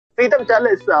Preetham,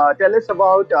 tell us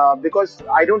about because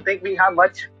I don't think we have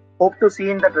much hope to see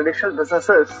in the traditional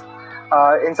businesses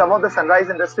in some of the sunrise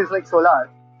industries like solar.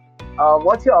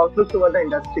 What's your outlook toward the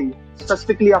industry,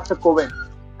 specifically after COVID?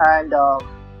 And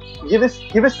give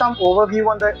us some overview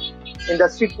on the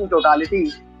industry in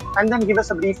totality, and then give us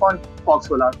a brief on Fox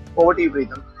Solar. Over to you,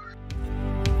 Preetham.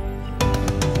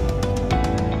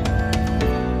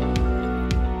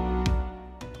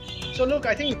 So look,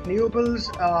 I think renewables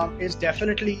is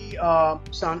definitely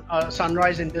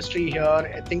sunrise industry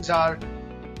here. Things are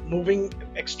moving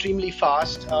extremely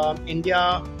fast.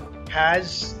 India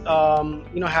has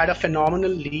had a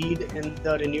phenomenal lead in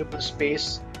the renewable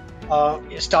space,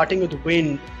 starting with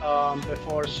wind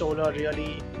before solar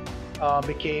really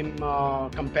became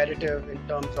competitive in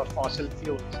terms of fossil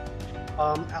fuels.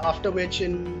 After which,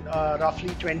 in roughly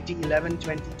 2011,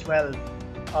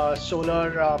 2012,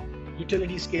 solar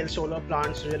utility scale solar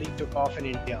plants really took off in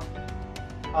India.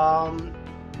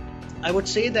 I would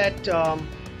say that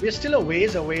we're still a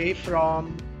ways away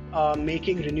from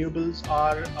making renewables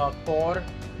our core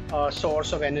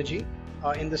source of energy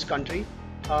in this country.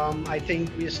 I think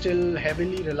we're still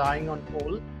heavily relying on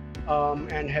coal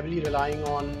and heavily relying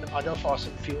on other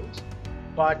fossil fuels.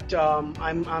 But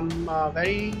I'm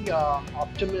very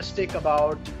optimistic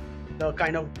about the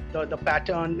kind of the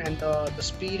pattern and the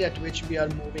speed at which we are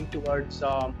moving towards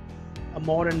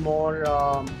more and more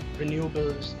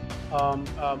renewables,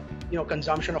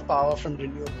 consumption of power from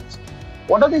renewables.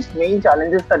 What are these main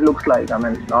challenges that looks like? I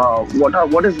mean,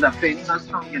 what is refraining us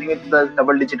from getting into the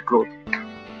double-digit growth?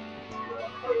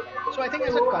 So I think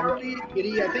as a country,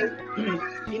 Giri, I think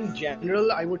in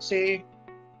general, I would say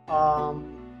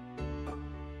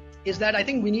is that I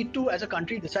think we need to, as a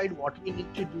country, decide what we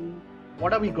need to do.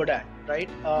 What are we good at, right?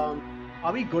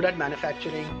 Are we good at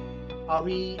manufacturing? Are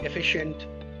we efficient?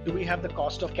 Do we have the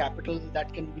cost of capital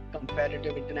that can be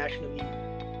competitive internationally?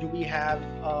 Do we have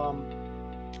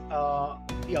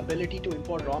the ability to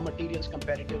import raw materials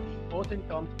competitively, both in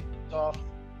terms of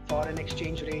foreign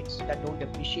exchange rates that don't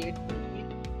depreciate,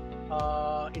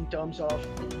 in terms of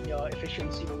the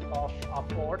efficiency of our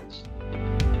ports?